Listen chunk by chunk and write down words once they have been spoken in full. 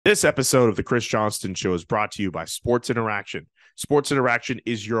This episode of the Chris Johnston Show is brought to you by Sports Interaction. Sports Interaction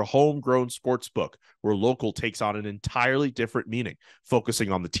is your homegrown sports book where local takes on an entirely different meaning,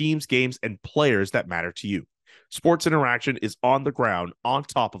 focusing on the teams, games, and players that matter to you. Sports Interaction is on the ground, on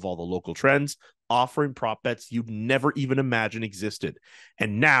top of all the local trends, offering prop bets you'd never even imagine existed.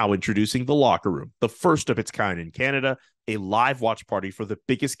 And now introducing The Locker Room, the first of its kind in Canada, a live watch party for the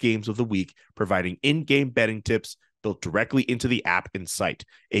biggest games of the week, providing in-game betting tips built directly into the app and site,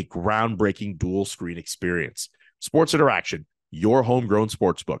 a groundbreaking dual screen experience. Sports Interaction, your homegrown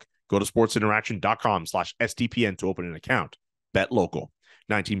sportsbook. Go to sportsinteraction.com/SDPN to open an account. Bet local.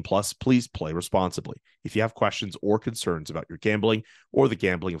 19 plus, please play responsibly. If you have questions or concerns about your gambling or the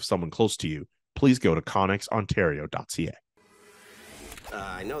gambling of someone close to you, please go to connexontario.ca.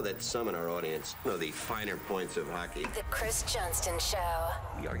 I know that some in our audience know the finer points of hockey. The Chris Johnston Show.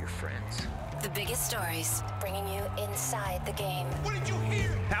 We are your friends. The biggest stories, bringing you inside the game. What did you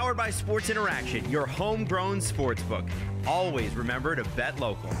hear? Powered by Sports Interaction, your homegrown sportsbook. Always remember to bet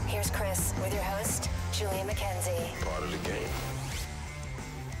local. Here's Chris with your host, Julia McKenzie. Part of the game.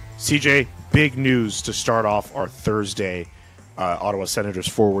 CJ, big news to start off our Thursday. Ottawa Senators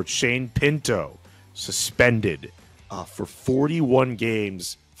forward Shane Pinto suspended for 41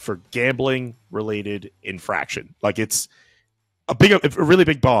 games for gambling-related infraction. Like, it's a really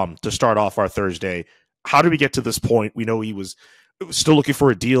big bomb to start off our Thursday. How did we get to this point? We know he was still looking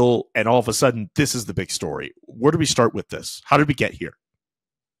for a deal, and all of a sudden, this is the big story. Where do we start with this? How did we get here?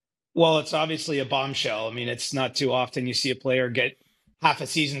 Well, it's obviously a bombshell. I mean, it's not too often you see a player get half a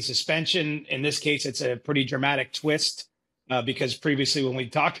season suspension. In this case, it's a pretty dramatic twist because previously when we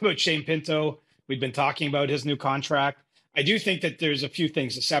talked about Shane Pinto, we'd been talking about his new contract. I do think that there's a few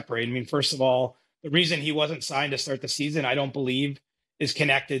things to separate. I mean, first of all, the reason he wasn't signed to start the season, I don't believe is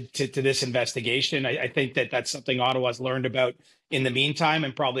connected to this investigation. I think that that's something Ottawa's learned about in the meantime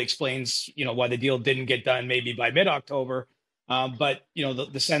and probably explains, why the deal didn't get done maybe by mid-October. But,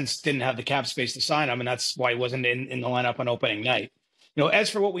 the Sens didn't have the cap space to sign him, and that's why he wasn't in the lineup on opening night. As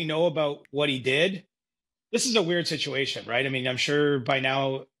for what we know about what he did, this is a weird situation, right? I mean, I'm sure by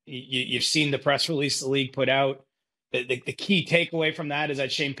now you've seen the press release the league put out. The key takeaway from that is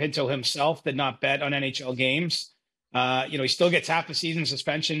that Shane Pinto himself did not bet on NHL games. He still gets half a season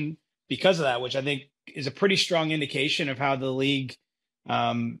suspension because of that, which I think is a pretty strong indication of how the league,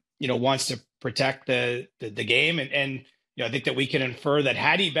 wants to protect the game. And I think that we can infer that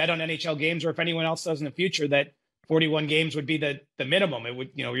had he bet on NHL games, or if anyone else does in the future, that 41 games would be the minimum. It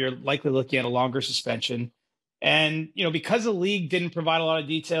would, you're likely looking at a longer suspension. And, because the league didn't provide a lot of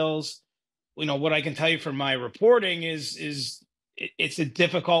details, what I can tell you from my reporting is it's a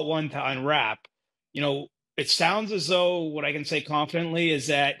difficult one to unwrap. It sounds as though what I can say confidently is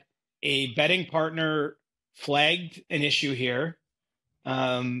that a betting partner flagged an issue here,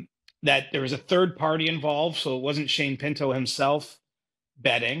 that there was a third party involved. So it wasn't Shane Pinto himself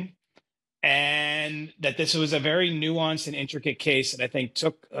betting, and that this was a very nuanced and intricate case that I think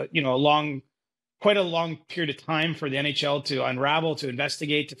took, quite a long period of time for the NHL to unravel, to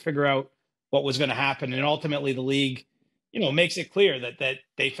investigate, to figure out what was going to happen. And ultimately the league, makes it clear that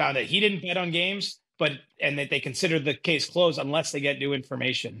they found that he didn't bet on games, and that they considered the case closed unless they get new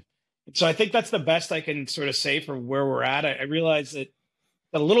information. So I think that's the best I can sort of say for where we're at. I realize that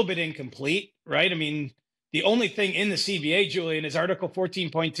a little bit incomplete, right? I mean, the only thing in the CBA, Julian, is Article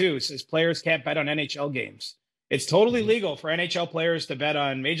 14.2 says players can't bet on NHL games. It's totally legal for NHL players to bet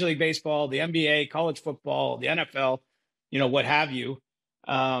on Major League Baseball, the NBA, college football, the NFL, what have you.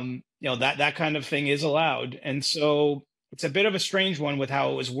 That kind of thing is allowed. And so it's a bit of a strange one with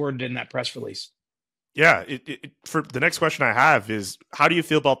how it was worded in that press release. Yeah. For the next question I have is, how do you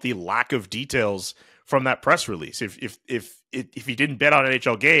feel about the lack of details from that press release? If he didn't bet on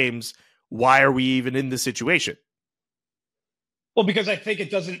NHL games, why are we even in this situation? Well, because I think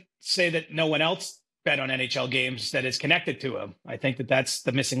it doesn't say that no one else bet on NHL games that is connected to him. I think that that's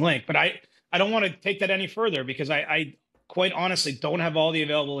the missing link. But I don't want to take that any further because I quite honestly don't have all the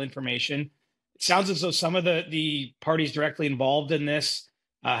available information. It sounds as though some of the parties directly involved in this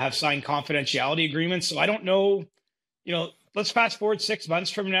have signed confidentiality agreements. So I don't know, let's fast forward 6 months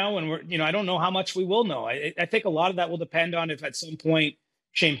from now and I don't know how much we will know. I think a lot of that will depend on if at some point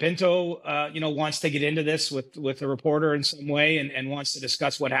Shane Pinto, wants to get into this with a reporter in some way and wants to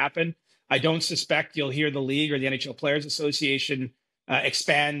discuss what happened. I don't suspect you'll hear the league or the NHL Players Association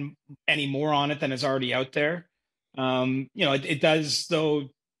expand any more on it than is already out there. It does, though,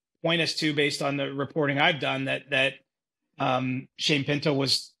 point us to, based on the reporting I've done, that Shane Pinto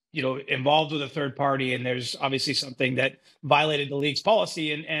was, involved with a third party, and there's obviously something that violated the league's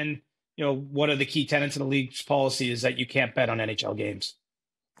policy. And one of the key tenets of the league's policy is that you can't bet on NHL games.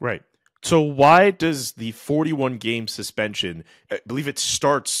 Right. So why does the 41 game suspension, I believe it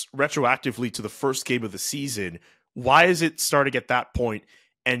starts retroactively to the first game of the season, why is it starting at that point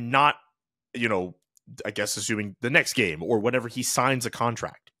and not, I guess assuming the next game or whenever he signs a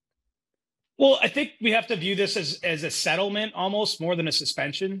contract? Well, I think we have to view this as a settlement almost more than a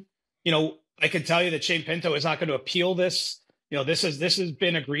suspension. I can tell you that Shane Pinto is not going to appeal this. This has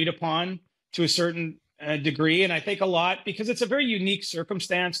been agreed upon to a certain degree. And I think a lot, because it's a very unique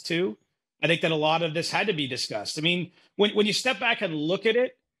circumstance too. I think that a lot of this had to be discussed. I mean, when you step back and look at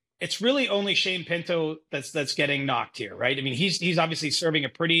it, it's really only Shane Pinto that's getting knocked here, right? I mean, he's obviously serving a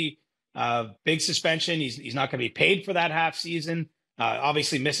pretty big suspension. He's not going to be paid for that half season.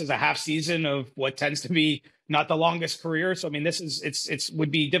 Obviously misses a half season of what tends to be not the longest career. So, I mean, it's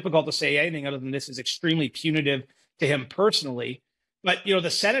would be difficult to say anything other than this is extremely punitive to him personally. But,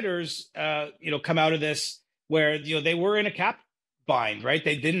 the Senators, come out of this where, they were in a cap bind, right?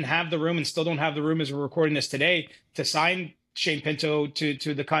 They didn't have the room and still don't have the room as we're recording this today to sign Shane Pinto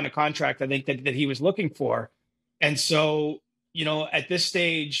to the kind of contract I think that he was looking for. And so, at this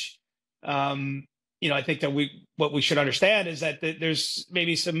stage, I think that what we should understand is that there's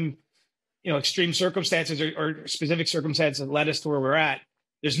maybe some, extreme circumstances or specific circumstances that led us to where we're at.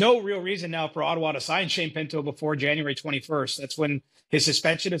 There's no real reason now for Ottawa to sign Shane Pinto before January 21st. That's when his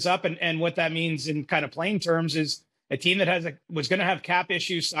suspension is up. And what that means in kind of plain terms is a team that was going to have cap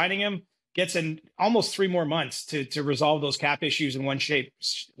issues signing him gets in almost 3 more months to resolve those cap issues in one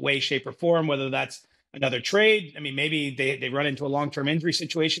way, shape, or form, whether that's another trade. I mean, maybe they run into a long-term injury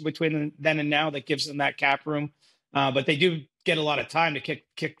situation between then and now that gives them that cap room. But they do get a lot of time to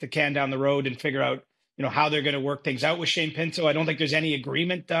kick the can down the road and figure out, how they're going to work things out with Shane Pinto. I don't think there's any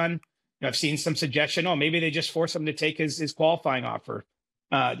agreement done. I've seen some suggestion, maybe they just force him to take his qualifying offer.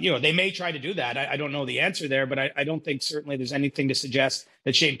 They may try to do that. I don't know the answer there, but I don't think certainly there's anything to suggest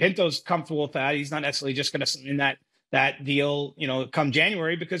that Shane Pinto's comfortable with that. He's not necessarily just going to sign that deal, come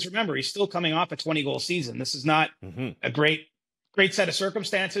January, because remember, he's still coming off a 20-goal season. This is not a great set of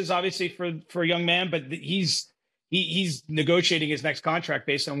circumstances, obviously, for a young man, but he's negotiating his next contract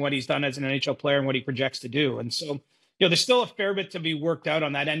based on what he's done as an NHL player and what he projects to do. And so, there's still a fair bit to be worked out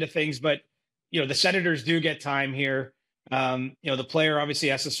on that end of things, but, the Senators do get time here. The player obviously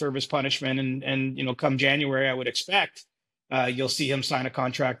has to serve his punishment and come January, I would expect you'll see him sign a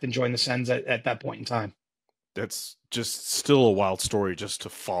contract and join the Sens at that point in time. That's just still a wild story just to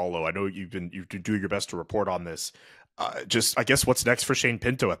follow. I know you've been doing your best to report on this. I guess what's next for Shane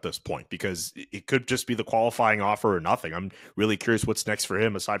Pinto at this point, because it could just be the qualifying offer or nothing. I'm really curious what's next for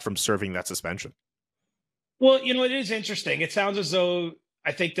him aside from serving that suspension. Well, it is interesting. It sounds as though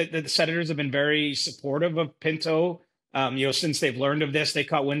I think that the Senators have been very supportive of Pinto. Since they've learned of this, they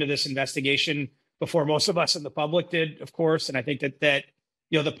caught wind of this investigation before most of us in the public did, of course. And I think that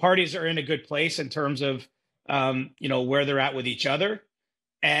the parties are in a good place in terms of, where they're at with each other.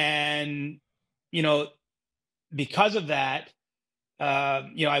 And, because of that,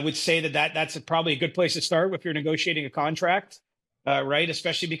 I would say that's probably a good place to start if you're negotiating a contract, right?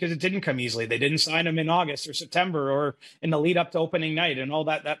 Especially because it didn't come easily. They didn't sign him in August or September or in the lead up to opening night and all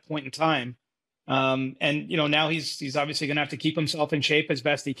that point in time. Now he's obviously going to have to keep himself in shape as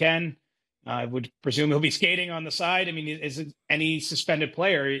best he can. I would presume he'll be skating on the side. I mean, as any suspended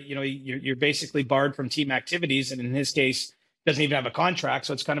player, you're basically barred from team activities. And in his case, doesn't even have a contract.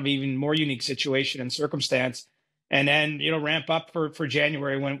 So it's kind of even more unique situation and circumstance. And then, ramp up for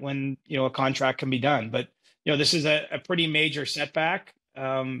January when a contract can be done. But, this is a pretty major setback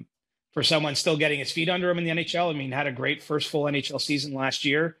for someone still getting his feet under him in the NHL. I mean, had a great first full NHL season last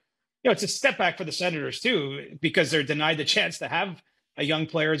year. It's a step back for the Senators too, because they're denied the chance to have a young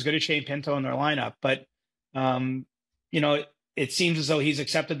player as good as Shane Pinto in their lineup. But, it seems as though he's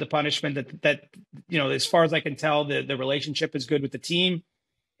accepted the punishment that as far as I can tell, the relationship is good with the team.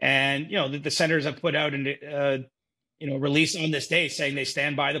 And, the Senators have put out an, release on this day saying they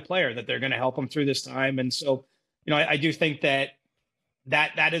stand by the player, that they're going to help him through this time. And so, I do think that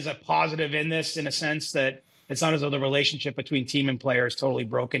is a positive in this, in a sense that it's not as though the relationship between team and player is totally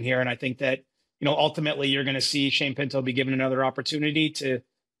broken here. And I think that, ultimately you're going to see Shane Pinto be given another opportunity to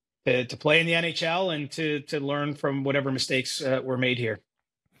play in the NHL and to learn from whatever mistakes were made here.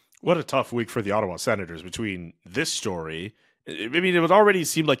 What a tough week for the Ottawa Senators between this story. I mean, it would already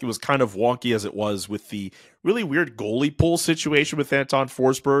seem like it was kind of wonky as it was with the really weird goalie pool situation with Anton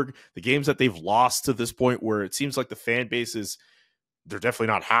Forsberg, the games that they've lost to this point where it seems like the fan base they're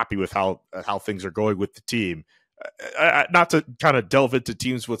definitely not happy with how things are going with the team. Not to kind of delve into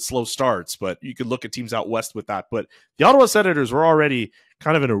teams with slow starts, but you could look at teams out west with that. But the Ottawa Senators were already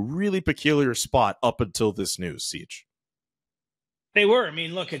kind of in a really peculiar spot up until this news, Siege. They were. I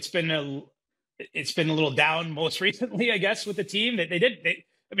mean, look, it's been a little down most recently, I guess, with the team that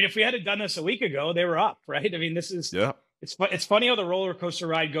I mean, if we had done this a week ago, they were up, right? I mean, this is Yeah. It's funny how the roller coaster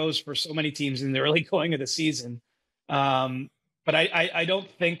ride goes for so many teams in the early going of the season. But I don't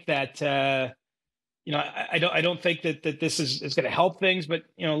think that I don't think that this is going to help things. But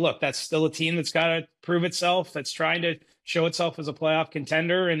look, that's still a team that's got to prove itself. That's trying to show itself as a playoff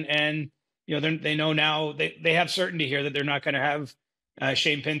contender, and they know now they have certainty here that they're not going to have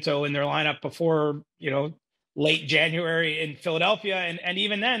Shane Pinto in their lineup before late January in Philadelphia, and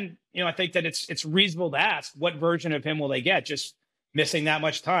even then, I think that it's reasonable to ask what version of him will they get, just missing that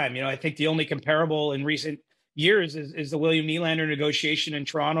much time. I think the only comparable in recent years is the William Nylander negotiation in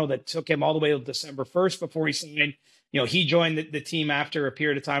Toronto that took him all the way till December 1st before he signed. He joined the team after a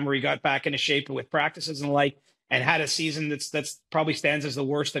period of time where he got back into shape with practices and the like, and had a season that's probably stands as the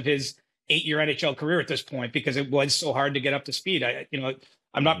worst of his 8-year NHL career at this point, because it was so hard to get up to speed.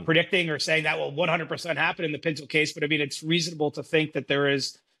 I'm not predicting or saying that will 100% happen in the Pinto case, but I mean, it's reasonable to think that there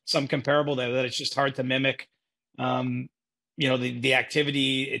is some comparable there, that it's just hard to mimic, the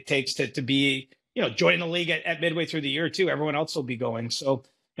activity it takes to be, joining the league at midway through the year too. Everyone else will be going. So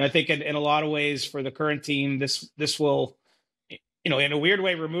I think in a lot of ways for the current team, this will, in a weird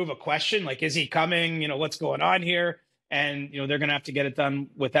way, remove a question like, is he coming? What's going on here? And, they're going to have to get it done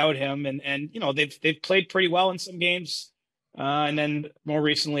without him. And they've played pretty well in some games. And then more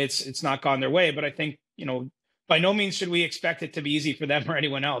recently, it's not gone their way. But I think, by no means should we expect it to be easy for them or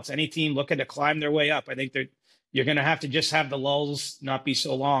anyone else. Any team looking to climb their way up, I think you're going to have to just have the lulls not be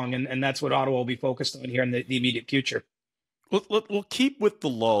so long. And that's what Ottawa will be focused on here in the immediate future. We'll keep with the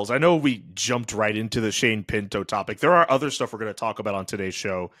lulls. I know we jumped right into the Shane Pinto topic. There are other stuff we're going to talk about on today's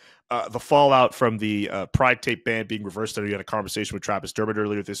show. The fallout from the Pride Tape ban being reversed. I know you had a conversation with Travis Dermott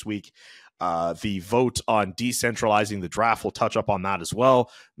earlier this week. The vote on decentralizing the draft, we'll touch up on that as well.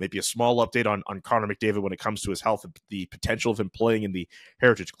 Maybe a small update on Connor McDavid when it comes to his health and the potential of him playing in the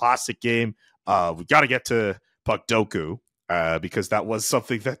Heritage Classic game. We got to get to puckdoku because that was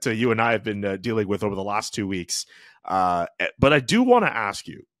something that you and I have been dealing with over the last 2 weeks. But I do want to ask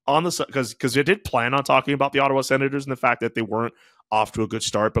you on this, because I did plan on talking about the Ottawa Senators and the fact that they weren't off to a good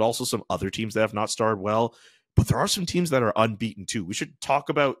start, but also some other teams that have not started well. But there are some teams that are unbeaten too. We should talk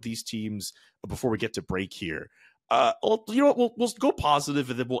about these teams before we get to break here. We'll go positive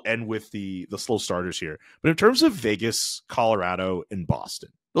and then we'll end with the slow starters here. But in terms of Vegas, Colorado, and Boston,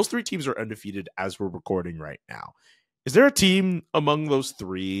 those three teams are undefeated as we're recording right now. Is there a team among those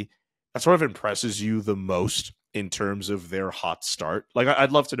three that sort of impresses you the most in terms of their hot start? Like,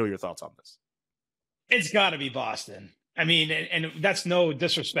 I'd love to know your thoughts on this. It's got to be Boston. I mean, and that's no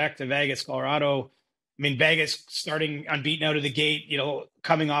disrespect to Vegas, Colorado. I mean, Vegas starting unbeaten out of the gate,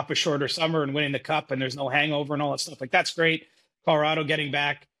 coming off a shorter summer and winning the cup, and there's no hangover and all that stuff. Like, that's great. Colorado getting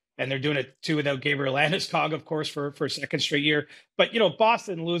back, and they're doing it too without Gabriel Landeskog, of course, for a second straight year. But,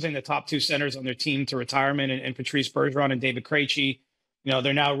 Boston losing the top two centers on their team to retirement and Patrice Bergeron and David Krejci.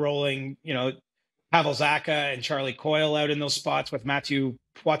 They're now rolling, Pavel Zacha and Charlie Coyle out in those spots with Matthew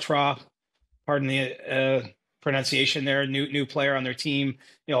Poitras, pardon the pronunciation there, new player on their team.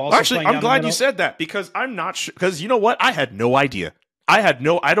 Also actually, I'm glad you said that, because I'm not sure, because you know what? I had no idea. I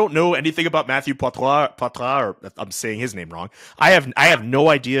don't know anything about Matthew Poitras, or I'm saying his name wrong. I have no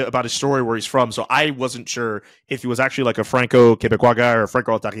idea about his story, where he's from, so I wasn't sure if he was actually like a Franco-Quebecois guy or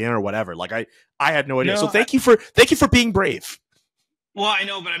Franco-Ontarien or whatever. Like I had no idea. So thank you for being brave. Well, I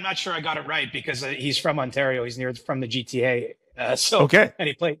know, but I'm not sure I got it right, because he's from Ontario. He's from the GTA. Okay. And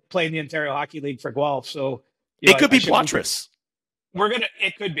he played in the Ontario Hockey League for Guelph. So it could be Poitras.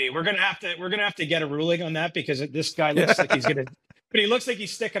 It could be. We're gonna have to get a ruling on that, because this guy looks like he's gonna, but he looks like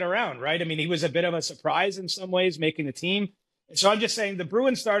he's sticking around, right? I mean, he was a bit of a surprise in some ways, making the team. So I'm just saying, the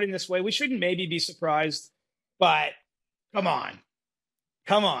Bruins starting this way, we shouldn't maybe be surprised, but come on,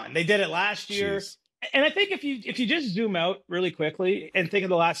 they did it last year. Jeez. And I think if you just zoom out really quickly and think of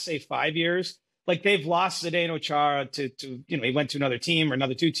the last, say, 5 years, like, they've lost Zdeno Chara to he went to another team or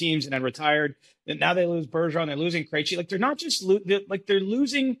another two teams and then retired. And now they lose Bergeron, they're losing Krejci. Like, they're not just they're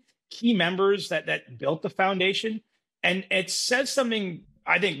losing key members that built the foundation. And it says something,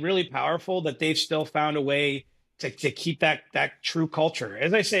 I think, really powerful, that they've still found a way to keep that true culture.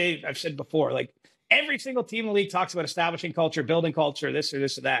 As I've said before, like, every single team in the league talks about establishing culture, building culture, this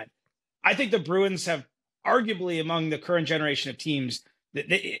or that. I think the Bruins have arguably, among the current generation of teams,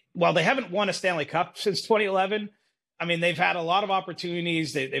 while they haven't won a Stanley Cup since 2011, I mean, they've had a lot of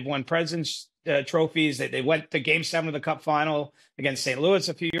opportunities. They've won President's trophies. They went to Game 7 of the Cup final against St. Louis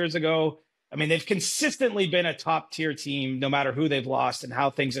a few years ago. I mean, they've consistently been a top-tier team, no matter who they've lost and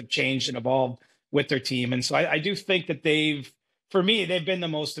how things have changed and evolved with their team. And so I do think that they've for me, they've been the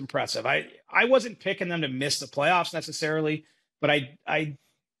most impressive. I wasn't picking them to miss the playoffs necessarily, but I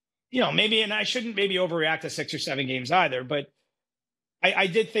maybe, and I shouldn't maybe overreact to 6 or 7 games either, but I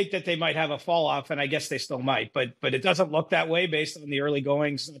did think that they might have a fall off, and I guess they still might, but it doesn't look that way based on the early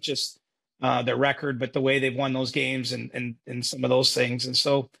goings, not just their record, but the way they've won those games and some of those things. And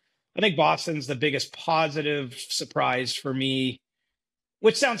so I think Boston's the biggest positive surprise for me,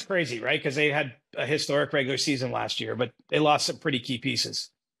 which sounds crazy, right? Because they had a historic regular season last year, but they lost some pretty key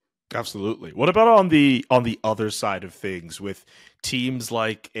pieces. Absolutely. What about on the other side of things with teams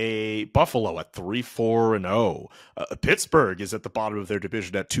like a Buffalo at 3-4-0? Pittsburgh is at the bottom of their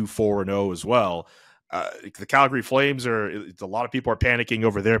division at 2-4-0 as well. The Calgary Flames a lot of people are panicking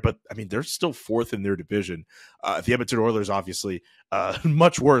over there, but I mean, they're still 4th in their division. The Edmonton Oilers, obviously,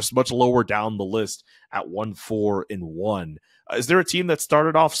 much worse, much lower down the list at 1-4-1. Is there a team that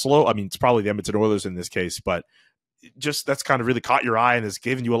started off slow? I mean, it's probably the Edmonton Oilers in this case, but just that's kind of really caught your eye and has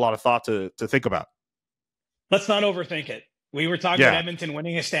given you a lot of thought to think about. Let's not overthink it. We were talking about Edmonton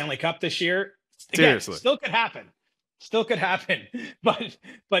winning a Stanley Cup this year. Again, seriously, still could happen. But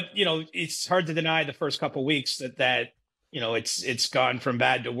it's hard to deny the first couple of weeks that it's gone from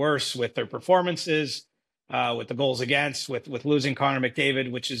bad to worse with their performances, with the goals against, with losing Connor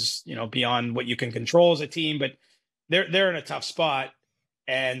McDavid, which is beyond what you can control as a team. But they're in a tough spot,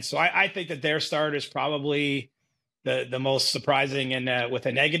 and so I think that their start is probably the most surprising and with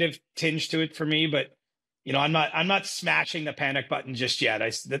a negative tinge to it for me. But I'm not smashing the panic button just yet.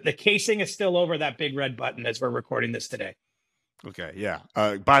 The casing is still over that big red button as we're recording this today. Okay, yeah.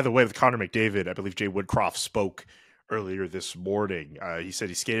 By the way, with Connor McDavid, I believe Jay Woodcroft spoke earlier this morning. He said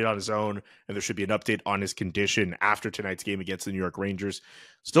he skated on his own, and there should be an update on his condition after tonight's game against the New York Rangers.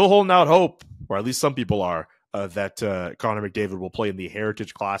 Still holding out hope, or at least some people are, that Connor McDavid will play in the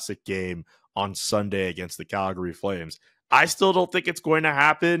Heritage Classic game on Sunday against the Calgary Flames. I still don't think it's going to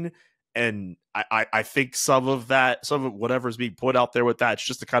happen. And I think some of whatever's being put out there with that, it's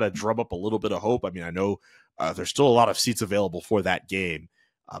just to kind of drum up a little bit of hope. I mean, I know there's still a lot of seats available for that game,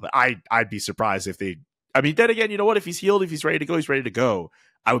 but I'd be surprised if they. I mean, then again, you know what? If he's healed, if he's ready to go, he's ready to go.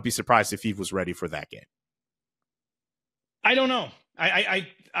 I would be surprised if he was ready for that game. I don't know.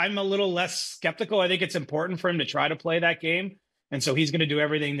 I'm a little less skeptical. I think it's important for him to try to play that game, and so he's going to do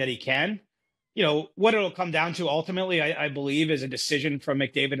everything that he can. What it'll come down to ultimately, I believe, is a decision from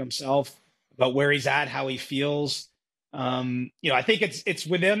McDavid himself about where he's at, how he feels. I think it's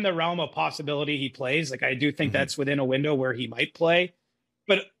within the realm of possibility he plays. Like, I do think that's within a window where he might play.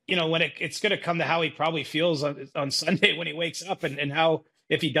 But, when it's going to come to how he probably feels on Sunday when he wakes up and how,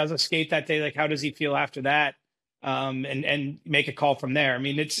 if he does escape that day, like, how does he feel after that? And make a call from there. I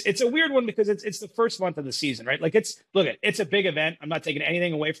mean, it's a weird one because it's the first month of the season, right? Like, it's a big event. I'm not taking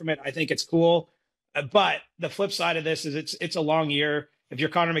anything away from it. I think it's cool. But the flip side of this is it's a long year. If you're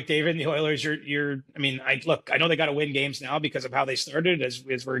Connor McDavid and the Oilers, I know they got to win games now because of how they started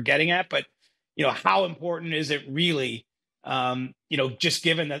as we're getting at, but how important is it really? Just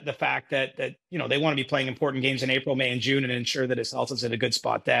given the fact that they want to be playing important games in April, May, and June and ensure that his health is in a good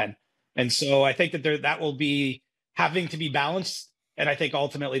spot then. And so I think that will be having to be balanced. And I think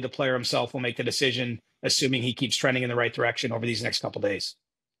ultimately the player himself will make the decision, assuming he keeps trending in the right direction over these next couple of days.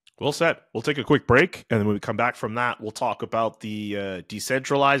 Well said. We'll take a quick break. And then when we come back from that, we'll talk about the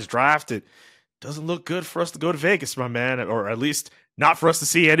decentralized draft. It doesn't look good for us to go to Vegas, my man, or at least not for us to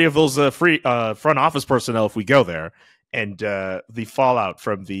see any of those free front office personnel if we go there. And the fallout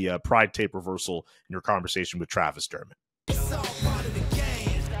from the Pride tape reversal in your conversation with Travis Dermott.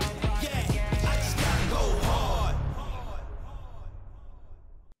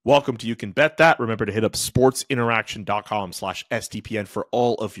 Welcome to You Can Bet That. Remember to hit up sportsinteraction.com/SDPN for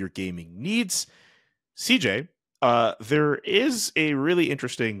all of your gaming needs. CJ, there is a really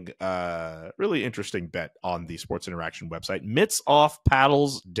interesting bet on the Sports Interaction website. Mitts off,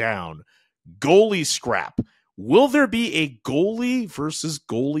 paddles down, goalie scrap. Will there be a goalie versus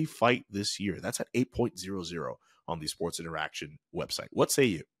goalie fight this year? That's at 8.00 on the Sports Interaction website. What say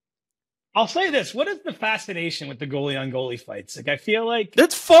you? I'll say this. What is the fascination with the goalie on goalie fights? Like, I feel like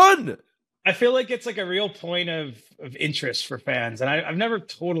it's fun. I feel like it's like a real point of interest for fans. And I've never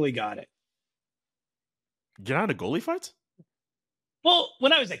totally got it. Get out of goalie fights? Well,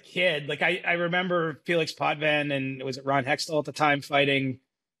 when I was a kid, like I remember Felix Potvin and was it Ron Hextall at the time fighting.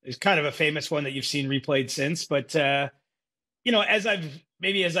 It's kind of a famous one that you've seen replayed since. But, as I've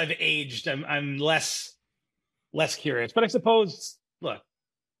aged, I'm less curious. But I suppose, look,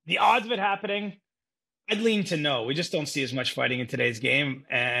 the odds of it happening, I'd lean to no. We just don't see as much fighting in today's game.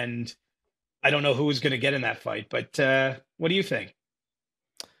 And I don't know who's going to get in that fight. But what do you think?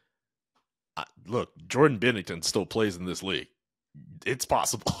 Look, Jordan Binnington still plays in this league. It's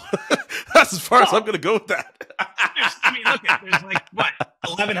possible. That's as far as I'm going to go with that. I mean, look, there's like, what,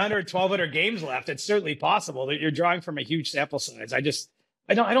 1,100, 1,200 games left. It's certainly possible that you're drawing from a huge sample size. I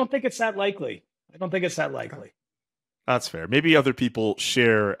don't think it's that likely. I don't think it's that likely. That's fair. Maybe other people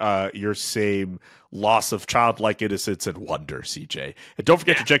share your same loss of childlike innocence and wonder, CJ. And don't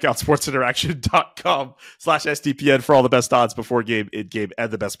forget to check out sportsinteraction.com/SDPN for all the best odds before game, in-game,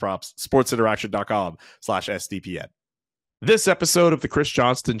 and the best props. sportsinteraction.com/SDPN. This episode of the Chris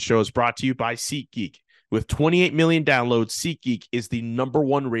Johnston Show is brought to you by SeatGeek. With 28 million downloads, SeatGeek is the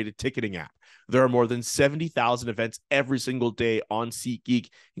 #1 rated ticketing app. There are more than 70,000 events every single day on SeatGeek,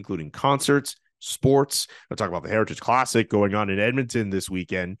 including concerts, sports. I'll talk about the Heritage Classic going on in Edmonton this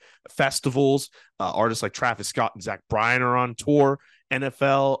weekend, festivals, artists like Travis Scott and Zach Bryan are on tour,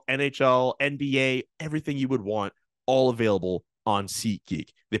 NFL, NHL, NBA, everything you would want, all available on SeatGeek.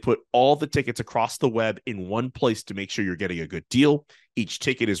 They put all the tickets across the web in one place to make sure you're getting a good deal. Each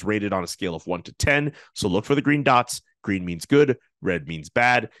ticket is rated on a scale of 1 to 10, so look for the green dots. Green means good, red means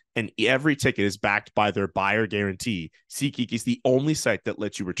bad, and every ticket is backed by their buyer guarantee. SeatGeek is the only site that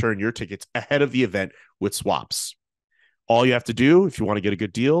lets you return your tickets ahead of the event with swaps. All you have to do, if you want to get a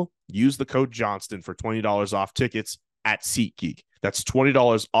good deal, use the code Johnston for $20 off tickets at SeatGeek. That's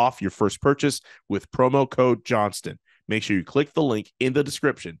 $20 off your first purchase with promo code Johnston. Make sure you click the link in the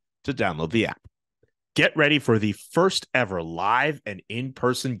description to download the app. Get ready for the first ever live and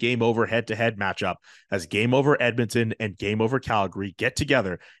in-person Game Over head-to-head matchup as Game Over Edmonton and Game Over Calgary get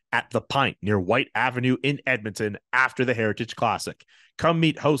together at The Pint near White Avenue in Edmonton after the Heritage Classic. Come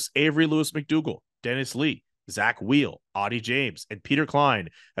meet hosts Avery Lewis-McDougall, Dennis Lee, Zach Wheel, Audie James, and Peter Klein,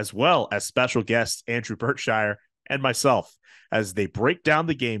 as well as special guests Andrew Berkshire and myself, as they break down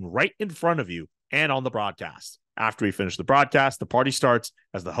the game right in front of you and on the broadcast. After we finish the broadcast, the party starts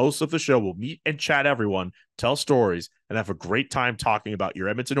as the hosts of the show will meet and chat everyone, tell stories, and have a great time talking about your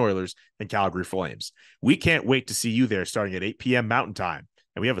Edmonton Oilers and Calgary Flames. We can't wait to see you there starting at 8 p.m. Mountain Time.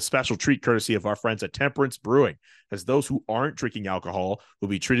 And we have a special treat courtesy of our friends at Temperance Brewing, as those who aren't drinking alcohol will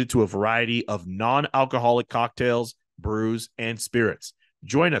be treated to a variety of non-alcoholic cocktails, brews, and spirits.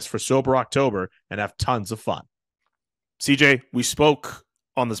 Join us for Sober October and have tons of fun. CJ, we spoke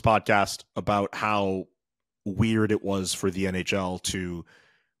on this podcast about how weird it was for the NHL to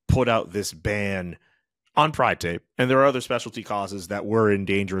put out this ban on Pride Tape. And there are other specialty causes that were in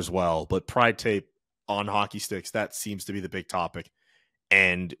danger as well. But Pride Tape on hockey sticks, that seems to be the big topic.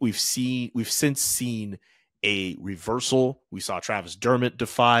 And we've since seen a reversal. We saw Travis Dermott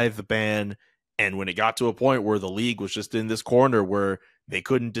defy the ban. And when it got to a point where the league was just in this corner where they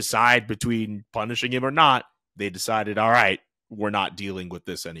couldn't decide between punishing him or not, they decided, all right, we're not dealing with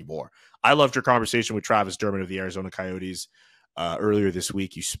this anymore. I loved your conversation with Travis Dermott of the Arizona Coyotes earlier this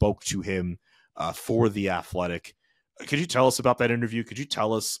week. You spoke to him for The Athletic. Could you tell us about that interview? Could you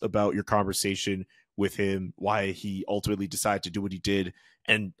tell us about your conversation with him, why he ultimately decided to do what he did,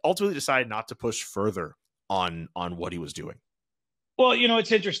 and ultimately decided not to push further on what he was doing? Well,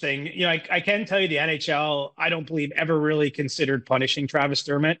 it's interesting. I can tell you the NHL, I don't believe ever really considered punishing Travis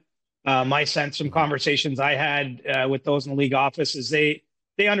Dermott. My sense from conversations I had with those in the league office is they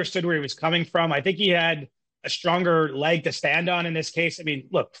understood where he was coming from. I think he had a stronger leg to stand on in this case. I mean,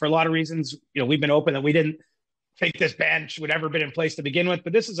 look, for a lot of reasons, we've been open that we didn't think this ban would ever been in place to begin with,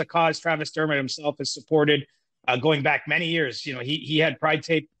 but this is a cause Travis Dermott himself has supported going back many years. He had Pride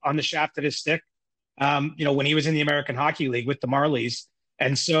Tape on the shaft of his stick, when he was in the American Hockey League with the Marlies.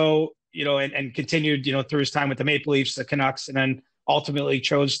 And so, and continued, through his time with the Maple Leafs, the Canucks, and then ultimately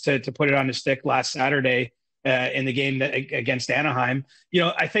chose to put it on his stick last Saturday in the game against Anaheim.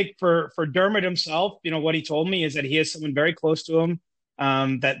 I think for Dermott himself, what he told me is that he has someone very close to him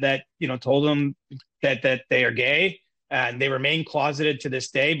that told him that they are gay and they remain closeted to this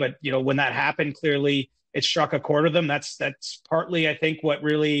day. But, when that happened, clearly it struck a chord with them. That's partly, I think, what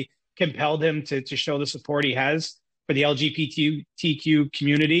really compelled him to show the support he has for the LGBTQ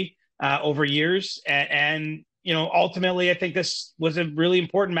community over years. And ultimately, I think this was a really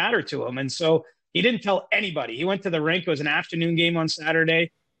important matter to him. And so he didn't tell anybody. He went to the rink. It was an afternoon game on Saturday.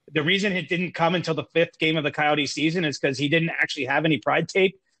 The reason it didn't come until the 5th game of the Coyote season is because he didn't actually have any Pride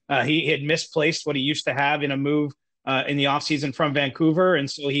Tape. He had misplaced what he used to have in a move in the offseason from Vancouver. And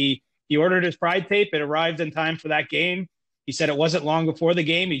so he ordered his Pride Tape. It arrived in time for that game. He said it wasn't long before the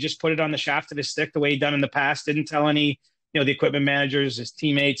game. He just put it on the shaft of his stick the way he'd done in the past. Didn't tell any the equipment managers, his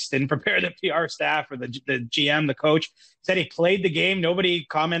teammates, didn't prepare the PR staff or the GM, the coach. Said he played the game. Nobody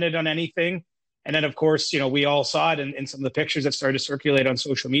commented on anything. And then, of course, we all saw it in some of the pictures that started to circulate on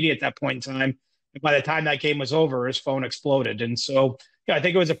social media at that point in time. And by the time that game was over, his phone exploded. And so I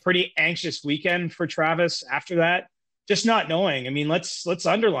think it was a pretty anxious weekend for Travis after that. just not knowing. I mean, let's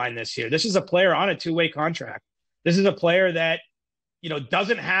underline this here. This is a player on a two-way contract. This is a player that,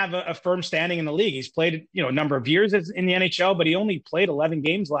 doesn't have a firm standing in the league. He's played, a number of years in the NHL, but he only played 11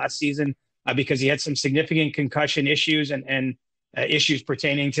 games last season because he had some significant concussion issues and issues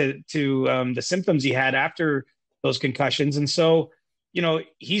pertaining to the symptoms he had after those concussions. And so,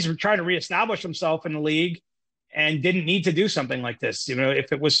 he's trying to reestablish himself in the league and didn't need to do something like this.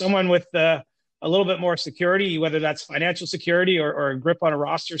 If it was someone with a little bit more security, whether that's financial security or a grip on a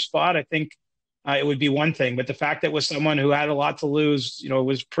roster spot, I think it would be one thing. But the fact that it was someone who had a lot to lose,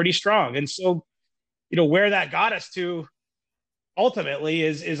 was pretty strong. And so, where that got us to ultimately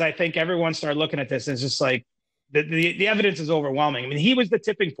is I think everyone started looking at this and it's just like the evidence is overwhelming. I mean, he was the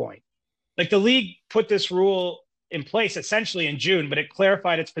tipping point. Like the league put this rule in place essentially in June, but it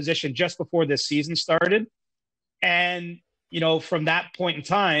clarified its position just before this season started. And, from that point in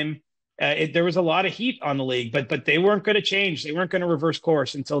time, there was a lot of heat on the league, but they weren't going to change. They weren't going to reverse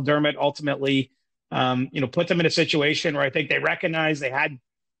course until Dermott ultimately, put them in a situation where I think they recognized they had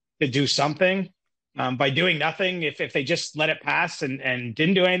to do something. By doing nothing, if they just let it pass and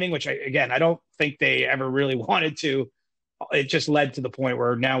didn't do anything, which I don't think they ever really wanted to, it just led to the point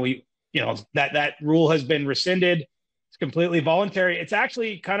where now that rule has been rescinded. It's completely voluntary. It's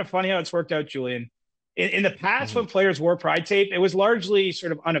actually kind of funny how it's worked out, Julian. In the past, when players wore pride tape, it was largely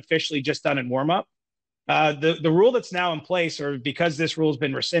sort of unofficially just done in warm-up. The rule that's now in place, or because this rule has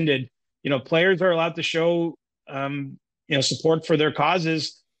been rescinded, players are allowed to show, support for their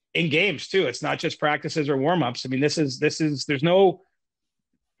causes in games too. It's not just practices or warm-ups. I mean, there's no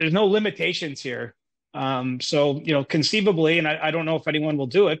limitations here. So, conceivably, and I don't know if anyone will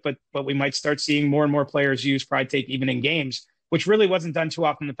do it, but we might start seeing more and more players use pride tape even in games, which really wasn't done too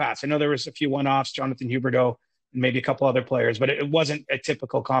often in the past. I know there was a few one-offs, Jonathan Huberdeau, and maybe a couple other players, but it wasn't a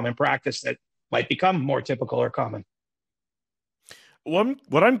typical common practice that might become more typical or common.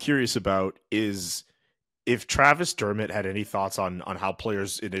 What I'm curious about is if Travis Dermott had any thoughts on how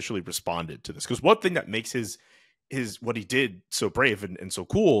players initially responded to this. Because one thing that makes his what he did so brave and so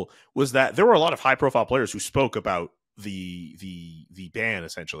cool was that there were a lot of high-profile players who spoke about the ban,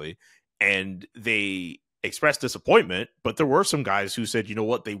 essentially, and they expressed disappointment, but there were some guys who said, you know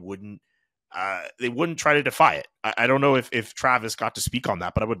what, they wouldn't try to defy it. I don't know if Travis got to speak on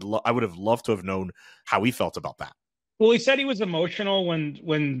that, but I would have loved to have known how he felt about that. Well, he said he was emotional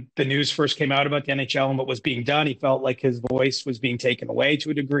when the news first came out about the NHL and what was being done. He felt like his voice was being taken away to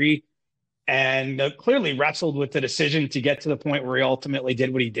a degree, and clearly wrestled with the decision to get to the point where he ultimately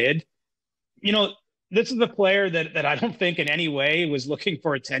did what he did. This is a player that I don't think in any way was looking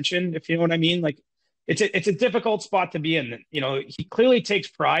for attention, if you know what I mean. Like, it's a difficult spot to be in. He clearly takes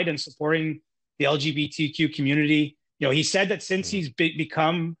pride in supporting the LGBTQ community. He said that since he's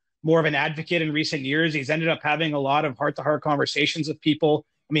become more of an advocate in recent years, he's ended up having a lot of heart-to-heart conversations with people.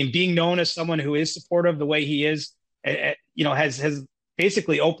 I mean, being known as someone who is supportive the way he is, has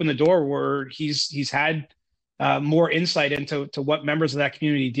basically opened the door where he's had more insight into what members of that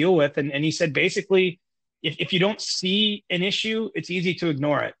community deal with. And he said, basically, if you don't see an issue, it's easy to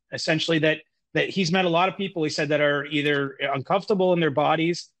ignore it. Essentially, that he's met a lot of people, he said, that are either uncomfortable in their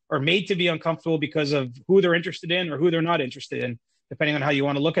bodies or made to be uncomfortable because of who they're interested in or who they're not interested in, depending on how you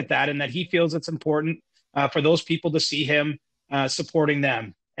want to look at that. And that he feels it's important for those people to see him supporting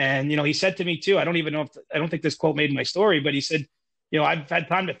them. And, he said to me too, I don't think this quote made my story, but he said, I've had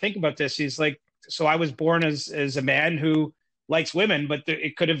time to think about this. He's like, so I was born as a man who likes women, but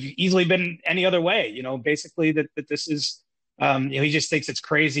it could have easily been any other way, basically that this is, he just thinks it's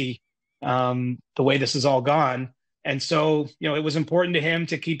crazy the way this has all gone. And so, it was important to him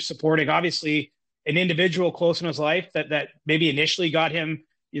to keep supporting, obviously, an individual close in his life that maybe initially got him,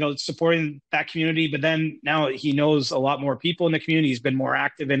 supporting that community, but then now he knows a lot more people in the community. He's been more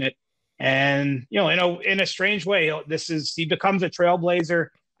active in it. And, in a strange way, he becomes a trailblazer,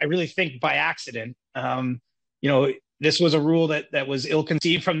 I really think by accident. This was a rule that was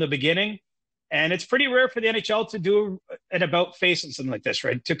ill-conceived from the beginning. And it's pretty rare for the NHL to do an about-face on something like this,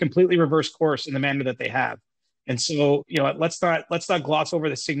 right? To completely reverse course in the manner that they have. And so, let's not gloss over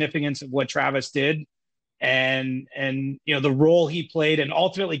the significance of what Travis did and the role he played in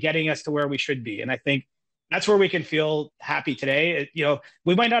ultimately getting us to where we should be. And I think that's where we can feel happy today.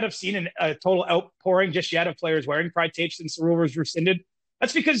 We might not have seen a total outpouring just yet of players wearing pride tape since the rule was rescinded.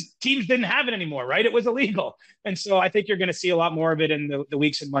 That's because teams didn't have it anymore, right? It was illegal. And so I think you're going to see a lot more of it in the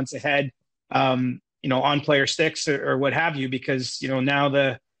weeks and months ahead, on player sticks or what have you, because, now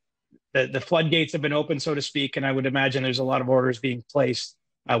the floodgates have been open, so to speak. And I would imagine there's a lot of orders being placed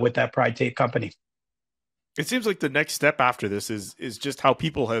with that pride tape company. It seems like the next step after this is just how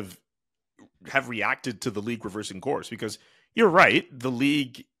people have have reacted to the league reversing course, because you're right. The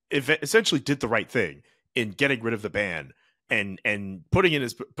league essentially did the right thing in getting rid of the ban and putting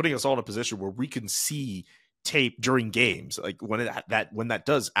us all in a position where we can see tape during games, like when that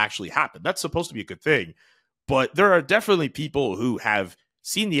does actually happen. That's supposed to be a good thing. But there are definitely people who have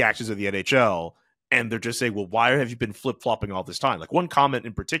seen the actions of the NHL and they're just saying, well, why have you been flip-flopping all this time? Like one comment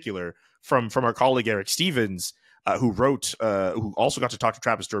in particular from our colleague Eric Stevens, who also got to talk to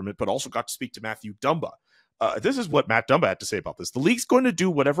Travis Dermott, but also got to speak to Matthew Dumba. This is what Matt Dumba had to say about this. The league's going to do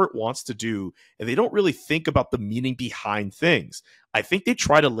whatever it wants to do, and they don't really think about the meaning behind things. I think they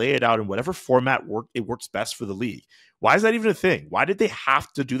try to lay it out in whatever format it works best for the league. Why is that even a thing? Why did they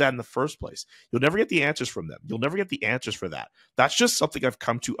have to do that in the first place? You'll never get the answers from them. You'll never get the answers for that. That's just something I've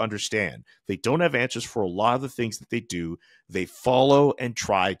come to understand. They don't have answers for a lot of the things that they do. They follow and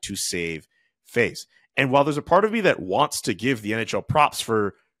try to save face. And while there's a part of me that wants to give the NHL props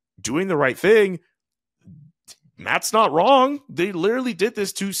for doing the right thing, Matt's not wrong. They literally did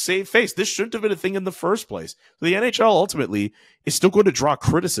this to save face. This shouldn't have been a thing in the first place. The NHL ultimately is still going to draw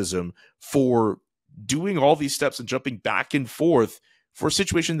criticism for doing all these steps and jumping back and forth for a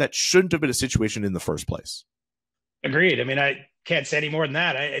situation that shouldn't have been a situation in the first place. Agreed. I mean, I can't say any more than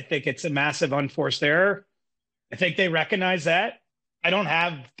that. I think it's a massive unforced error. I think they recognize that. I don't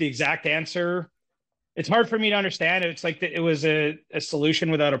have the exact answer. It's hard for me to understand. It's like it was a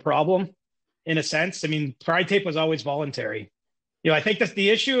solution without a problem, in a sense. I mean, Pride Tape was always voluntary. I think that the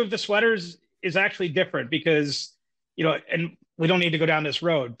issue of the sweaters is actually different because, and we don't need to go down this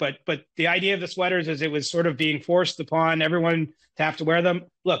road, but the idea of the sweaters is it was sort of being forced upon everyone to have to wear them.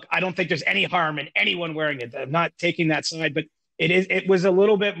 Look, I don't think there's any harm in anyone wearing it. I'm not taking that side, but it was a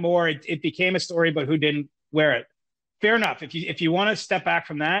little bit more, it became a story about who didn't wear it. Fair enough. If you want to step back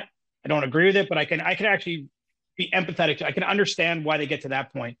from that, I don't agree with it, but I can actually be empathetic. I can understand why they get to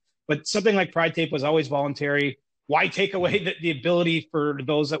that point. But something like Pride Tape was always voluntary. Why take away the ability for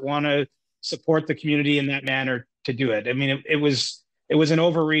those that want to support the community in that manner to do it? I mean, it was an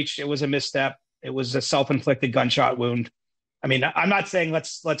overreach. It was a misstep. It was a self-inflicted gunshot wound. I mean, I'm not saying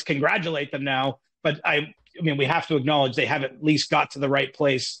let's congratulate them now, but I mean, we have to acknowledge they have at least got to the right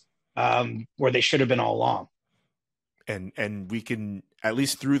place where they should have been all along. And we can, at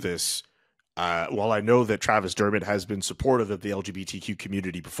least through this, while I know that Travis Dermott has been supportive of the LGBTQ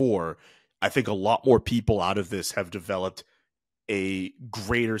community before, I think a lot more people out of this have developed a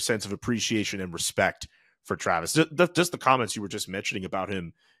greater sense of appreciation and respect for Travis. Just the comments you were just mentioning about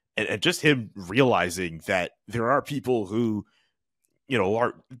him and just him realizing that there are people who,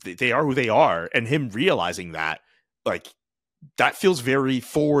 they are who they are, and him realizing that, like, that feels very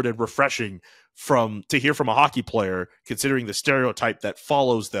forward and refreshing to hear from a hockey player, considering the stereotype that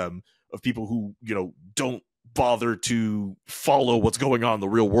follows them of people who, don't bother to follow what's going on in the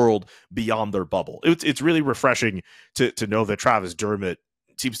real world beyond their bubble. It's really refreshing to know that Travis Dermott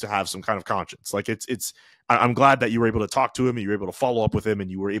seems to have some kind of conscience. Like I'm glad that you were able to talk to him and you were able to follow up with him and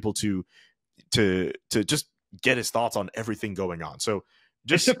you were able to just get his thoughts on everything going on. So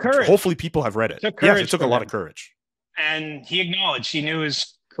just hopefully people have read it. It took a lot of courage. And he acknowledged, he knew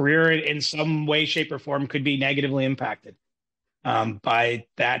his career in some way, shape, or form could be negatively impacted by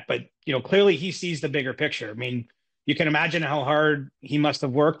that. But, clearly he sees the bigger picture. I mean, you can imagine how hard he must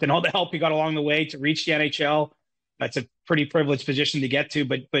have worked and all the help he got along the way to reach the NHL. That's a pretty privileged position to get to.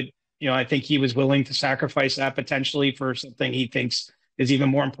 But I think he was willing to sacrifice that potentially for something he thinks is even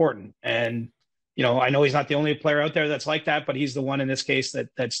more important. And, I know he's not the only player out there that's like that, but he's the one in this case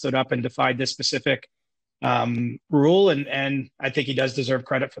that stood up and defied this specific rule. And I think he does deserve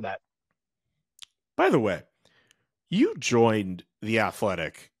credit for that. By the way, you joined The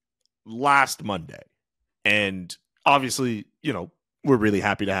Athletic last Monday, and obviously, we're really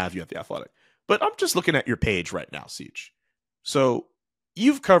happy to have you at The Athletic, but I'm just looking at your page right now, Siege. So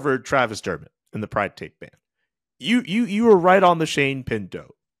you've covered Travis Dermott and the Pride Tape ban. You were right on the Shane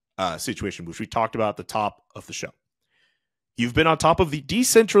Pinto situation, which we talked about at the top of the show. You've been on top of the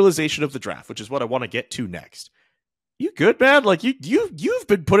decentralization of the draft, which is what I want to get to next. You good, man? Like you've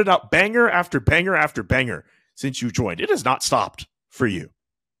been putting out banger after banger after banger since you joined. It has not stopped for you.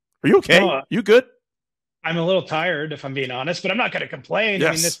 Are you okay? You good? I'm a little tired, if I'm being honest, but I'm not going to complain.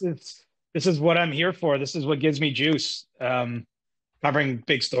 Yes. I mean, this is what I'm here for. This is what gives me juice. Covering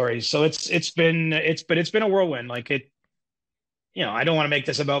big stories. So it's been a whirlwind. Like I don't want to make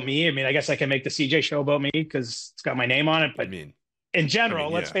this about me. I mean, I guess I can make the CJ show about me because it's got my name on it. But in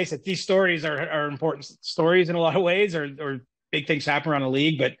general, let's face it, these stories are important stories in a lot of ways, or big things happen around the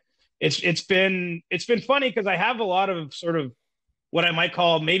league. But it's been funny because I have a lot of sort of what I might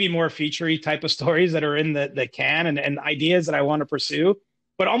call maybe more featurey type of stories that are in the can and ideas that I want to pursue.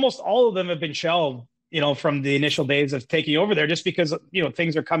 but almost all of them have been shelved, from the initial days of taking over there, just because,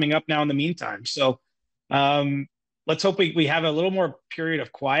 things are coming up now in the meantime. So let's hope we have a little more period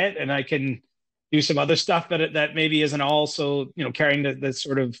of quiet, and I can do some other stuff that maybe isn't also, carrying the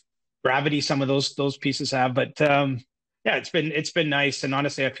sort of gravity some of those pieces have. But yeah, it's been nice. And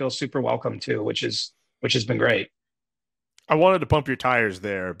honestly, I feel super welcome too, which has been great. I wanted to pump your tires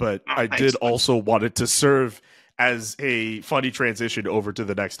there, but I did also want it to serve as a funny transition over to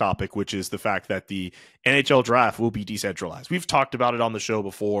the next topic, which is the fact that the NHL draft will be decentralized. We've talked about it on the show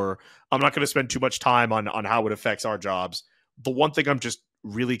before. I'm not going to spend too much time on how it affects our jobs. The one thing I'm just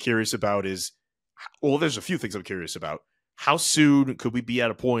really curious about is, well, there's a few things I'm curious about. How soon could we be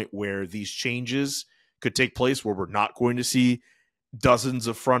at a point where these changes could take place, where we're not going to see dozens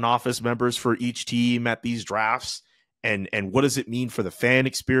of front office members for each team at these drafts? And what does it mean for the fan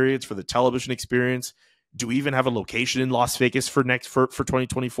experience, for the television experience? Do we even have a location in Las Vegas for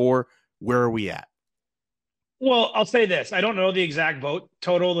 2024? Where are we at? Well, I'll say this. I don't know the exact vote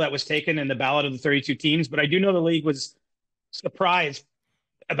total that was taken in the ballot of the 32 teams, but I do know the league was surprised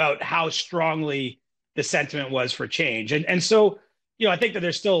about how strongly the sentiment was for change. And so, I think that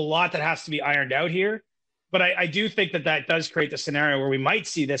there's still a lot that has to be ironed out here, but I do think that does create the scenario where we might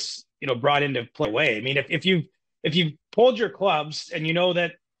see this, brought into play away. I mean, if you've polled your clubs and you know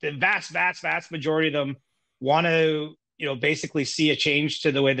that the vast majority of them want to, basically see a change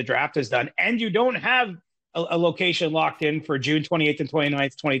to the way the draft is done, and you don't have a location locked in for June 28th and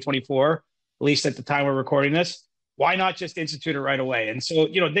 29th, 2024, at least at the time we're recording this, why not just institute it right away? And so,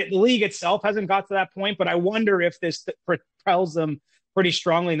 the league itself hasn't got to that point, but I wonder if this propels them pretty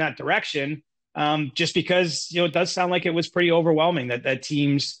strongly in that direction, just because, it does sound like it was pretty overwhelming that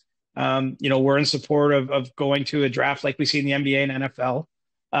teams, were in support of going to a draft like we see in the NBA and NFL.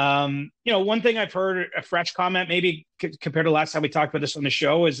 One thing I've heard, a fresh comment, maybe compared to last time we talked about this on the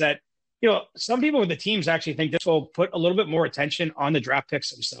show, is that, some people with the teams actually think this will put a little bit more attention on the draft picks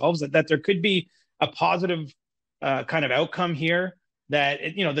themselves, that there could be a positive kind of outcome here, that,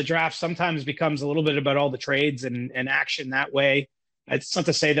 the draft sometimes becomes a little bit about all the trades and action that way. It's not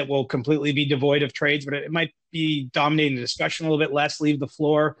to say that we'll completely be devoid of trades, but it might be dominating the discussion a little bit less, leave the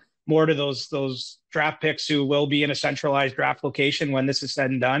floor more to those draft picks who will be in a centralized draft location when this is said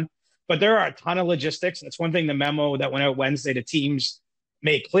and done. But there are a ton of logistics. That's one thing the memo that went out Wednesday to teams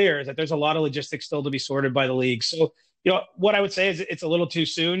made clear, is that there's a lot of logistics still to be sorted by the league. So, what I would say is it's a little too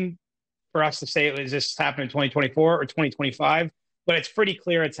soon for us to say, is this happening in 2024 or 2025? But it's pretty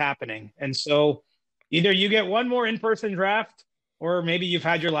clear it's happening. And so either you get one more in-person draft, or maybe you've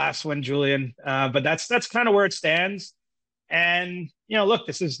had your last one, Julian. But that's kind of where it stands. And, look,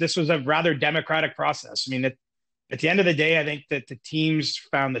 this was a rather democratic process. I mean, at the end of the day, I think that the teams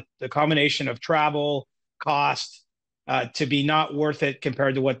found that the combination of travel, cost, to be not worth it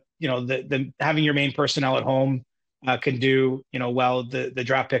compared to what, the having your main personnel at home can do, while the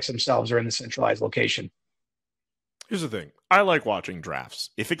draft picks themselves are in the centralized location. Here's the thing. I like watching drafts.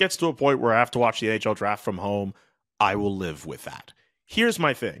 If it gets to a point where I have to watch the NHL draft from home, I will live with that. Here's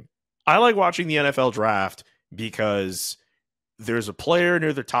my thing. I like watching the NFL draft because there's a player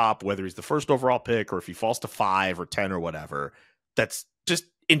near the top, whether he's the first overall pick or if he falls to 5 or 10 or whatever, that's just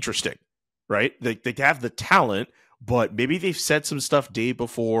interesting, right? They have the talent, but maybe they've said some stuff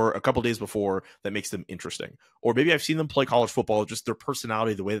a couple days before, that makes them interesting. Or maybe I've seen them play college football, just their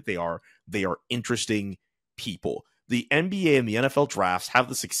personality, the way that they are interesting people. The NBA and the NFL drafts have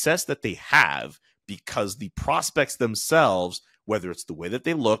the success that they have because the prospects themselves, whether it's the way that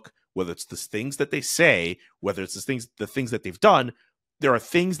they look, whether it's the things that they say, whether it's the things that they've done, there are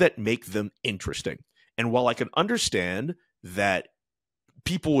things that make them interesting. And while I can understand that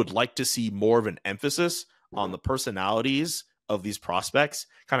people would like to see more of an emphasis on the personalities of these prospects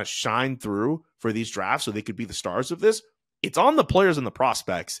kind of shine through for these drafts so they could be the stars of this, it's on the players and the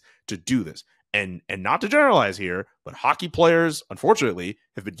prospects to do this. And not to generalize here, but hockey players, unfortunately,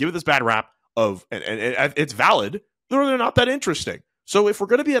 have been given this bad rap of, and it's valid, they're not that interesting. So if we're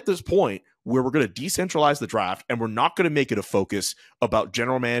going to be at this point where we're going to decentralize the draft and we're not going to make it a focus about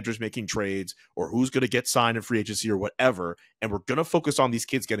general managers making trades or who's going to get signed in free agency or whatever, and we're going to focus on these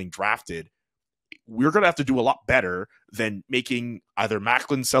kids getting drafted, we're going to have to do a lot better than making either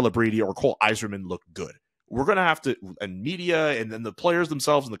Macklin Celebrity or Cole Eiserman look good. We're going to have to, and media and then the players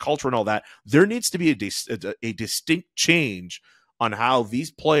themselves and the culture and all that, there needs to be a distinct change on how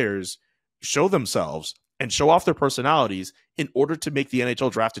these players show themselves and show off their personalities in order to make the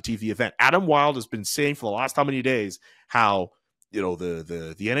NHL draft a TV event. Adam Wilde has been saying for the last how many days how,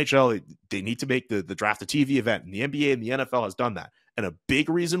 the NHL, they need to make the draft a TV event, and the NBA and the NFL has done that. And a big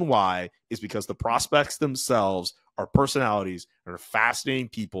reason why is because the prospects themselves are personalities and are fascinating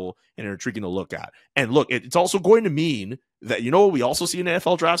people and are intriguing to look at. And look, it's also going to mean that, you know, what we also see in the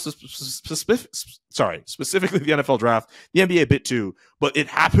NFL draft, specifically the NFL draft, the NBA a bit too, but it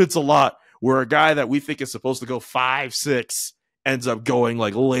happens a lot where a guy that we think is supposed to go 5'6" ends up going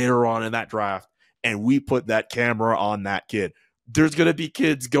like later on in that draft, and we put that camera on that kid. There's going to be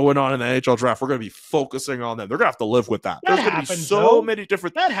kids going on in the NHL draft. We're going to be focusing on them. They're going to have to live with that. There's going to be so many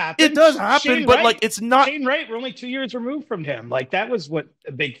different. That happens. It does happen, Shane but Wright, like it's not. Shane Wright, we're only 2 years removed from him. Like that was what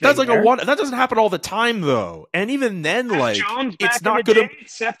a big thing. That's like there. a one. That doesn't happen all the time though. And even then, Seth like Jones it's not going to.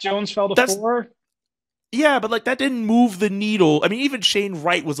 Seth Jones fell to 4. Yeah, but like that didn't move the needle. I mean, even Shane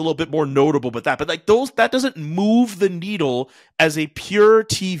Wright was a little bit more notable, but like that doesn't move the needle as a pure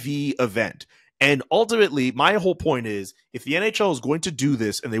TV event. And ultimately, my whole point is, if the NHL is going to do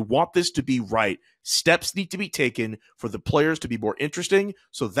this and they want this to be right, steps need to be taken for the players to be more interesting.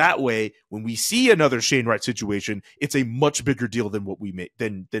 So that way, when we see another Shane Wright situation, it's a much bigger deal than what we make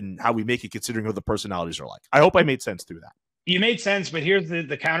than how we make it, considering who the personalities are like. I hope I made sense through that. You made sense, but here's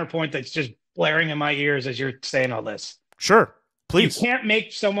the counterpoint that's just blaring in my ears as you're saying all this. Sure, please. You can't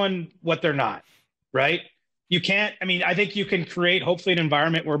make someone what they're not, right? You can't. I mean, I think you can create hopefully an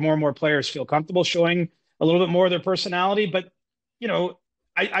environment where more and more players feel comfortable showing a little bit more of their personality. But, you know,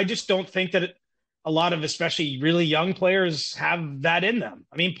 I just don't think that a lot of especially really young players have that in them.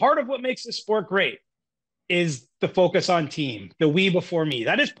 I mean, part of what makes this sport great is the focus on team, the we before me.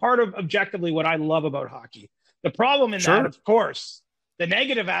 That is part of objectively what I love about hockey. The problem in that, of course, the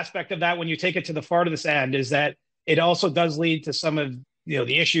negative aspect of that when you take it to the farthest end is that it also does lead to some of, you know,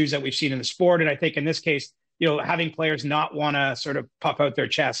 the issues that we've seen in the sport. And I think in this case, you know, having players not want to sort of puff out their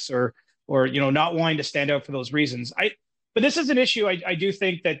chests or, you know, not wanting to stand out for those reasons. But this is an issue I do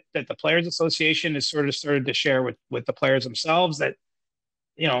think that the Players Association has sort of started to share with the players themselves that,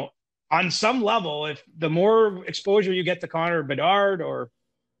 you know, on some level, if the more exposure you get to Connor Bedard or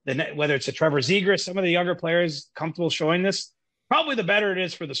whether it's a Trevor Zegras, some of the younger players comfortable showing this, probably the better it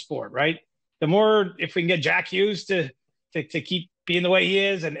is for the sport, right? The more, if we can get Jack Hughes to keep being the way he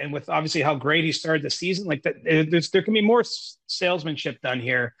is, and with obviously how great he started the season, like that, there can be more salesmanship done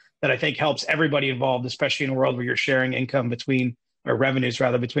here that I think helps everybody involved, especially in a world where you're sharing income between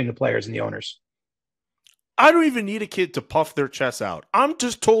the players and the owners. I don't even need a kid to puff their chests out. I'm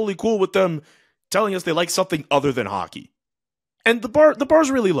just totally cool with them telling us they like something other than hockey. And the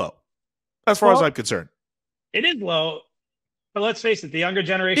bar's really low, as far as I'm concerned. It is low, but let's face it, the younger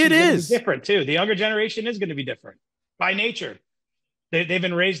generation is different too. The younger generation is going to be different by nature. They've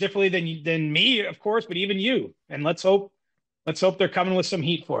been raised differently than me, of course, but even you. And let's hope they're coming with some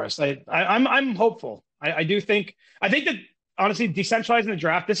heat for us. I'm hopeful. I think that honestly, decentralizing the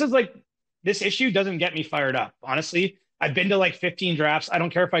draft, this issue doesn't get me fired up. Honestly, I've been to like 15 drafts. I don't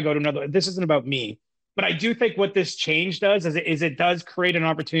care if I go to another. This isn't about me. But I do think what this change does is it does create an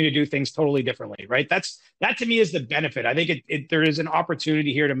opportunity to do things totally differently, right? That to me is the benefit. I think there is an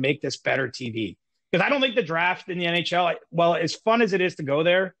opportunity here to make this better TV. Because I don't think the draft in the NHL, well, as fun as it is to go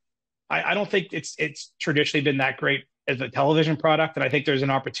there, I don't think it's traditionally been that great as a television product. And I think there's an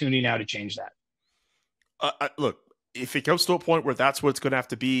opportunity now to change that. Look, if it comes to a point where that's what it's going to have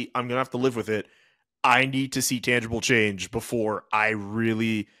to be, I'm going to have to live with it. I need to see tangible change before I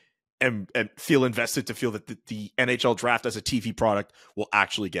really and feel invested to feel that the NHL draft as a TV product will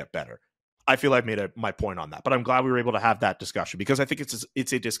actually get better. I feel I've made my point on that, but I'm glad we were able to have that discussion because I think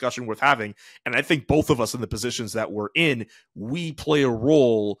it's a discussion worth having. And I think both of us in the positions that we're in, we play a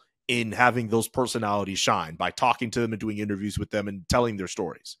role in having those personalities shine by talking to them and doing interviews with them and telling their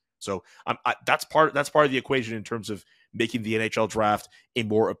stories. So that's part of the equation in terms of making the NHL draft a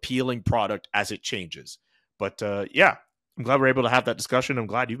more appealing product as it changes. But yeah, I'm glad we're able to have that discussion. I'm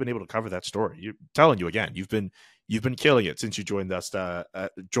glad you've been able to cover that story. I'm telling you again, you've been killing it since you joined us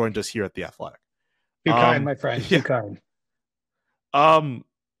here at The Athletic. Too kind, my friend. Too kind.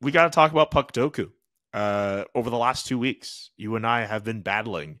 We got to talk about puckdoku. Over the last 2 weeks, you and I have been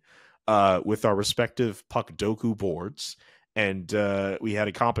battling with our respective puckdoku boards, and we had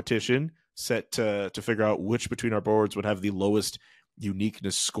a competition set to figure out which between our boards would have the lowest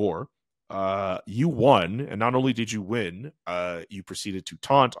uniqueness score. You won, and not only did you win, you proceeded to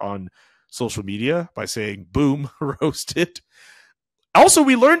taunt on social media by saying, boom, roasted. Also,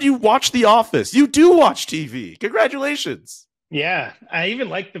 we learned you watch The Office. You do watch TV. Congratulations. Yeah, I even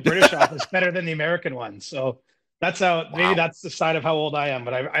like the British Office better than the American one. So that's maybe that's the side of how old I am.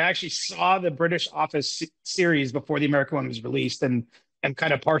 But I actually saw the British Office series before the American one was released, and I'm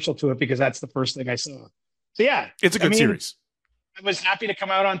kind of partial to it because that's the first thing I saw. So yeah, it's a good series. I was happy to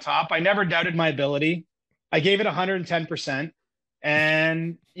come out on top. I never doubted my ability. I gave it 110%.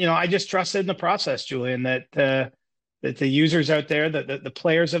 And, I just trusted in the process, Julian, that the users out there, the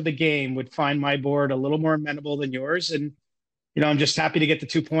players of the game would find my board a little more amenable than yours. And, I'm just happy to get the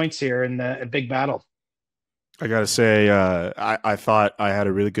 2 points here in a big battle. I got to say, I thought I had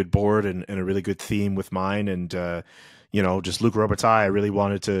a really good board and a really good theme with mine. And, just Luc Robitaille, I really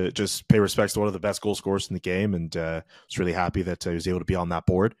wanted to just pay respects to one of the best goal scorers in the game. And was really happy that I was able to be on that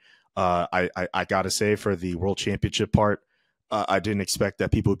board. I got to say, for the World Championship part, I didn't expect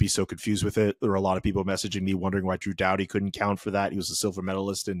that people would be so confused with it. There were a lot of people messaging me wondering why Drew Doughty couldn't count for that. He was a silver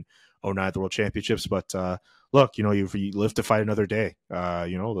medalist in 2009 at the World Championships. But look, you live to fight another day.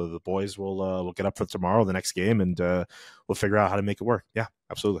 The boys will get up for tomorrow, the next game, and we'll figure out how to make it work. Yeah,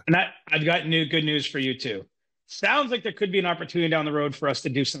 absolutely. And I've got good news for you too. Sounds like there could be an opportunity down the road for us to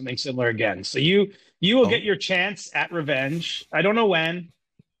do something similar again. So you will get your chance at revenge. I don't know when.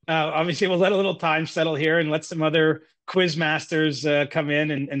 Obviously, we'll let a little time settle here and let some other quiz masters come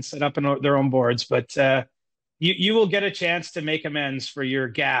in and set up their own boards. But you will get a chance to make amends for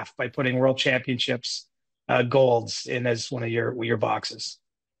your gaffe by putting World Championships golds in as one of your boxes.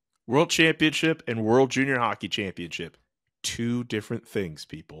 World Championship and World Junior Hockey Championship. 2 different things,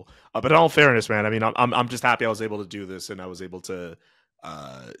 people. But in all fairness, man, I mean, I'm just happy I was able to do this and I was able to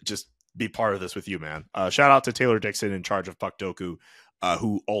just be part of this with you, man. Shout out to Taylor Dixon in charge of puckdoku,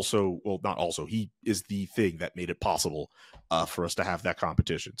 who also, well, not also, he is the thing that made it possible for us to have that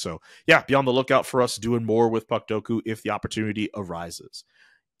competition. So yeah, be on the lookout for us doing more with puckdoku if the opportunity arises.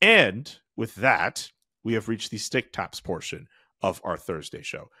 And with that, we have reached the stick taps portion of our Thursday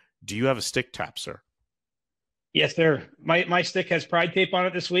show. Do you have a stick tap, sir? Yes, sir. My stick has pride tape on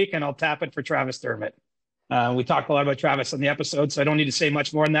it this week, and I'll tap it for Travis Dermott. We talked a lot about Travis on the episode, so I don't need to say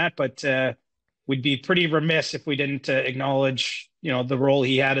much more than that, but we'd be pretty remiss if we didn't acknowledge, the role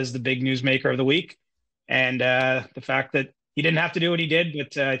he had as the big newsmaker of the week, and the fact that he didn't have to do what he did,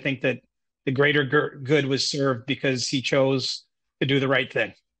 but I think that the greater good was served because he chose to do the right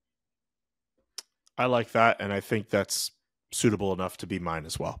thing. I like that, and I think that's suitable enough to be mine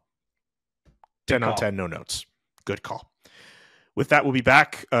as well. 10 out of 10, no notes. Good call. With that, we'll be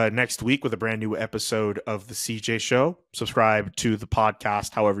back next week with a brand new episode of The CJ Show. Subscribe to the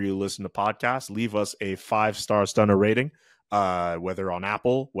podcast however you listen to podcasts. Leave us a 5-star stunner rating, whether on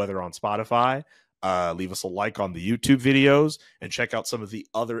Apple, whether on Spotify. Leave us a like on the YouTube videos, and check out some of the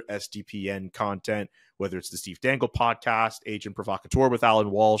other SDPN content, whether it's the Steve Dangle podcast, Agent Provocateur with Alan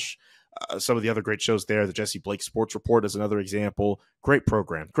Walsh, some of the other great shows there. The Jesse Blake Sports Report is another example. Great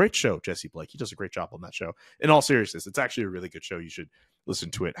program. Great show, Jesse Blake. He does a great job on that show. In all seriousness, it's actually a really good show. You should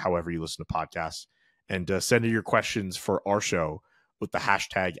listen to it however you listen to podcasts. And send in your questions for our show with the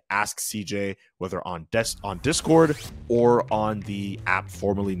hashtag AskCJ, whether on Discord or on the app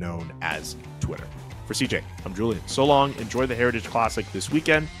formerly known as Twitter. For CJ, I'm Julian. So long. Enjoy the Heritage Classic this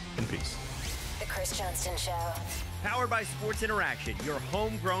weekend, and peace. The Chris Johnston Show. Powered by Sports Interaction, your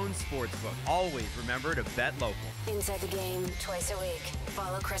homegrown sportsbook. Always remember to bet local. Inside the game, twice a week.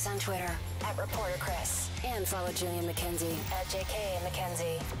 Follow Chris on Twitter @ReporterChris. And follow Julian McKenzie @JK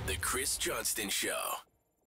McKenzie. The Chris Johnston Show.